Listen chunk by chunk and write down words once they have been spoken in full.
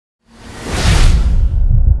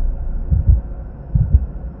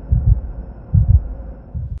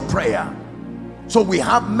prayer. So we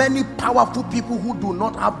have many powerful people who do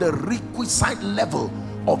not have the requisite level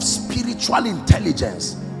of spiritual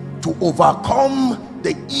intelligence to overcome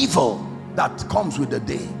the evil that comes with the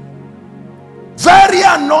day. Very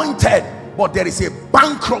anointed, but there is a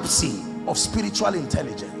bankruptcy of spiritual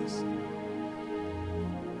intelligence.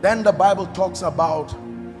 Then the Bible talks about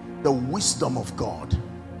the wisdom of God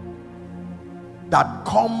that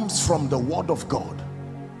comes from the word of God.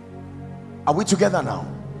 Are we together now?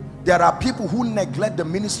 There are people who neglect the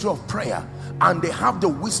ministry of prayer and they have the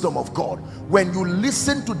wisdom of God. When you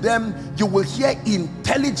listen to them, you will hear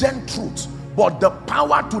intelligent truths, but the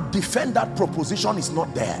power to defend that proposition is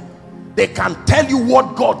not there. They can tell you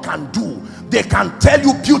what God can do. They can tell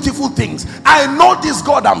you beautiful things. I know this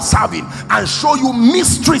God I'm serving, and show you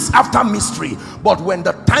mysteries after mystery. But when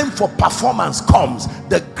the time for performance comes,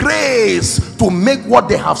 the grace to make what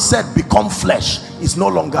they have said become flesh is no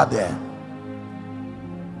longer there.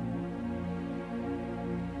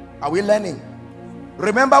 Are we learning?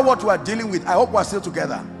 Remember what we are dealing with. I hope we are still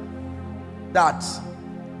together. That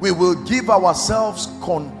we will give ourselves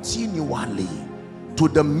continually to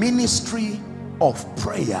the ministry of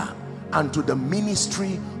prayer and to the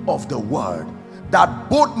ministry of the word.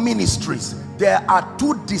 That both ministries, there are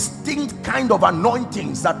two distinct kind of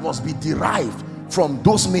anointings that must be derived from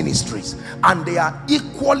those ministries, and they are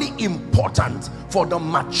equally important for the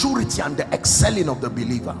maturity and the excelling of the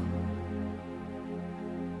believer.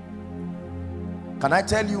 Can I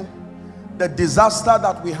tell you, the disaster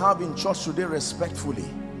that we have in church today, respectfully,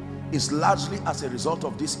 is largely as a result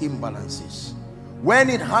of these imbalances. When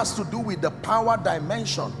it has to do with the power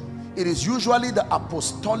dimension, it is usually the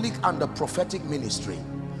apostolic and the prophetic ministry.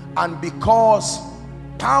 And because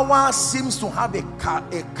power seems to have a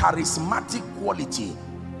charismatic quality,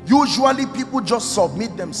 usually people just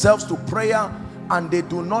submit themselves to prayer and they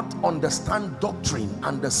do not understand doctrine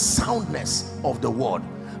and the soundness of the word.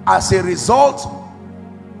 As a result,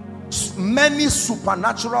 many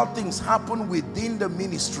supernatural things happen within the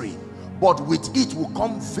ministry, but with it will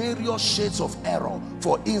come various shades of error.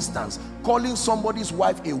 For instance, calling somebody's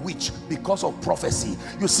wife a witch because of prophecy.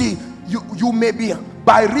 You see, you may be,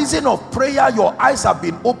 by reason of prayer, your eyes have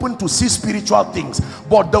been opened to see spiritual things,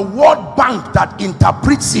 but the word bank that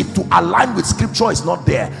interprets it to align with scripture is not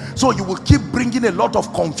there. So you will keep bringing a lot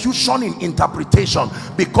of confusion in interpretation,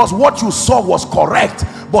 because what you saw was correct,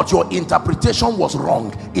 but your interpretation was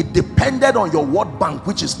wrong. It depended on your word bank,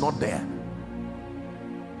 which is not there.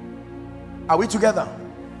 Are we together?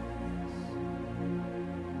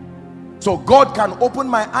 So God can open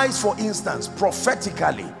my eyes, for instance,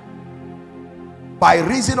 prophetically, by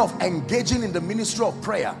reason of engaging in the ministry of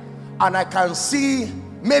prayer, and I can see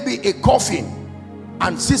maybe a coffin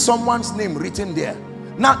and see someone's name written there.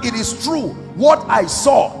 Now it is true, what I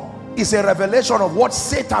saw is a revelation of what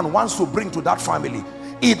Satan wants to bring to that family.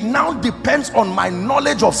 It now depends on my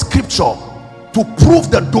knowledge of scripture to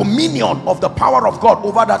prove the dominion of the power of God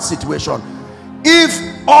over that situation.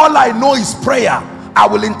 If all I know is prayer, I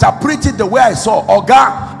will interpret it the way I saw.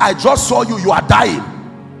 Oga, I just saw you, you are dying.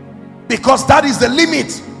 Because that is the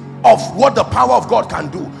limit of what the power of God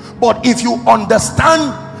can do. But if you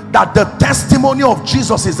understand that the testimony of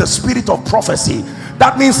Jesus is the spirit of prophecy,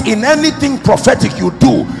 that means in anything prophetic you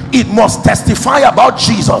do, it must testify about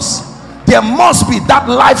Jesus. There must be that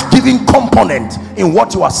life-giving component in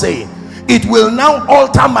what you are saying. It will now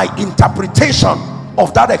alter my interpretation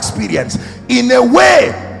of that experience in a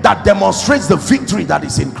way that demonstrates the victory that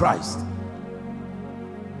is in Christ.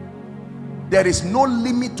 There is no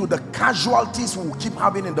limit to the casualties we will keep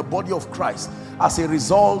having in the body of Christ as a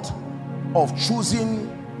result of choosing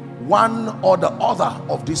one or the other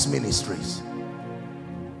of these ministries.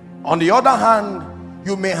 On the other hand,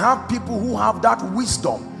 you may have people who have that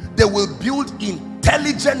wisdom. They will build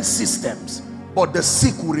intelligent systems, but the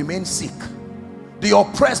sick will remain sick. The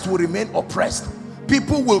oppressed will remain oppressed.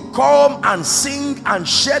 People will come and sing and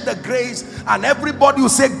share the grace, and everybody will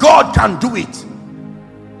say, God can do it.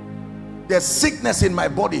 There's sickness in my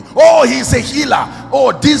body. Oh, he's a healer.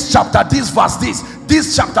 Oh, this chapter, this verse,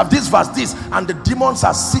 this chapter, this verse, this. And the demons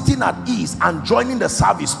are sitting at ease and joining the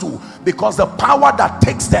service too, because the power that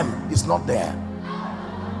takes them is not there.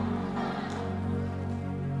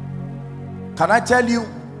 Can I tell you,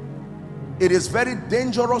 it is very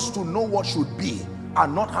dangerous to know what should be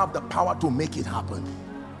and not have the power to make it happen.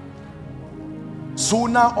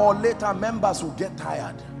 Sooner or later, members will get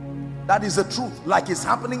tired. That is the truth, like it's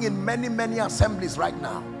happening in many assemblies right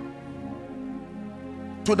now.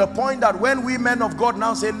 To the point that when we men of God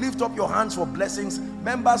now say, lift up your hands for blessings,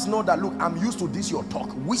 members know that, look, I'm used to this, your talk.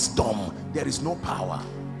 Wisdom, there is no power.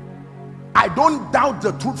 I don't doubt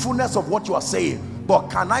the truthfulness of what you are saying, but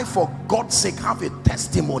can I for God's sake have a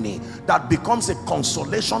testimony that becomes a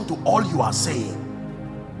consolation to all you are saying?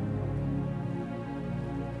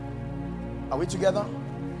 Are we together?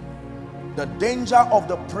 The danger of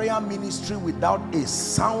the prayer ministry without a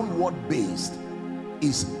sound word based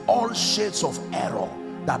is all shades of error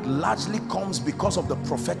that largely comes because of the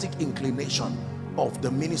prophetic inclination of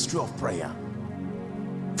the ministry of prayer.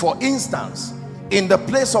 For instance, in the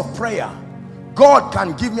place of prayer, God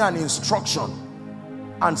can give me an instruction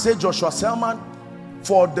and say, Joshua Selman,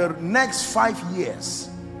 for the next 5 years,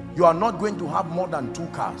 you are not going to have more than 2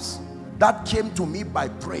 cars. That came to me by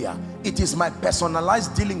prayer. It is my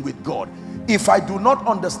personalized dealing with God. If I do not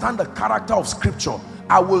understand the character of scripture,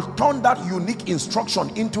 I will turn that unique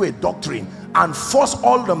instruction into a doctrine and force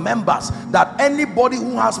all the members that anybody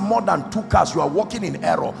who has more than 2 cars, you are walking in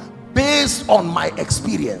error based on my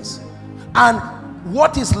experience. And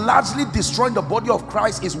what is largely destroying the body of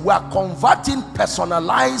Christ is we are converting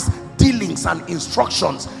personalized dealings and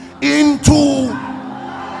instructions into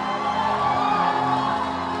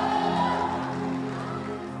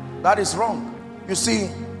that is wrong. You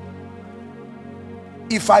see,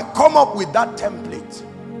 if I come up with that template,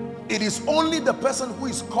 it is only the person who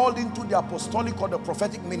is called into the apostolic or the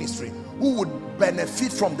prophetic ministry who would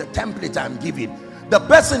benefit from the template I'm giving. The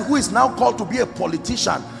person who is now called to be a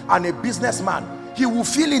politician and a businessman, he will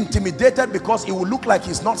feel intimidated because it will look like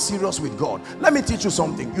he's not serious with God. Let me teach you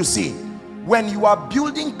something. You see, when you are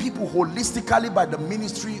building people holistically by the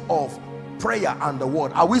ministry of prayer and the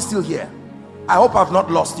word, are we still here? I hope I've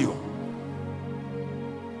not lost you.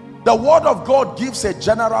 The word of God gives a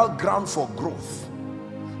general ground for growth,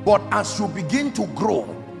 but as you begin to grow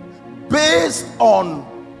based on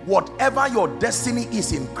whatever your destiny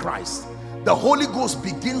is in Christ, the Holy Ghost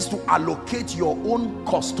begins to allocate your own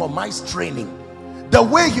customized training. The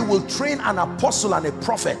way he will train an apostle and a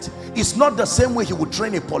prophet is not the same way he would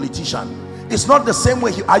train a politician. It's not the same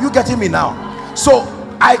way are you getting me now? So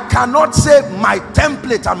I cannot say my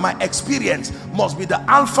template and my experience must be the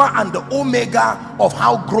alpha and the omega of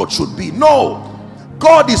how growth should be. No,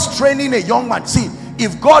 God is training a young man. See,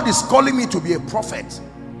 if God is calling me to be a prophet,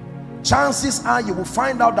 chances are you will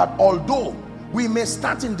find out that although we may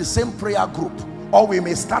start in the same prayer group or we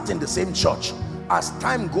may start in the same church, as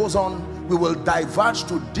time goes on we will diverge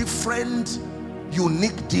to different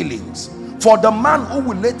unique dealings. For the man who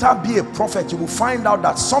will later be a prophet, you will find out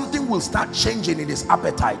that something will start changing in his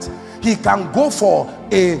appetite. He can go for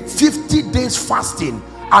a 50 days fasting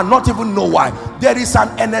and not even know why. There is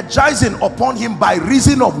an energizing upon him by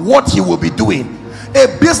reason of what he will be doing. A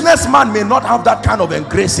businessman may not have that kind of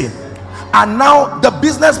engracing, and now the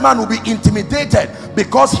businessman will be intimidated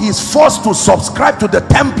because he is forced to subscribe to the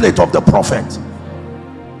template of the prophet.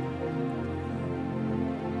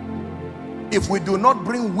 If we do not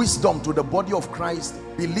bring wisdom to the body of Christ,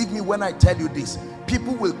 believe me when I tell you this,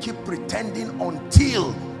 people will keep pretending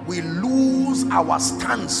until we lose our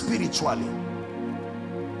stand spiritually.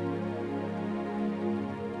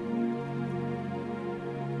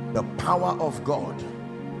 The power of God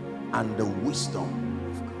and the wisdom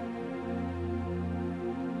of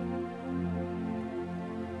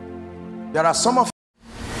God. There are some of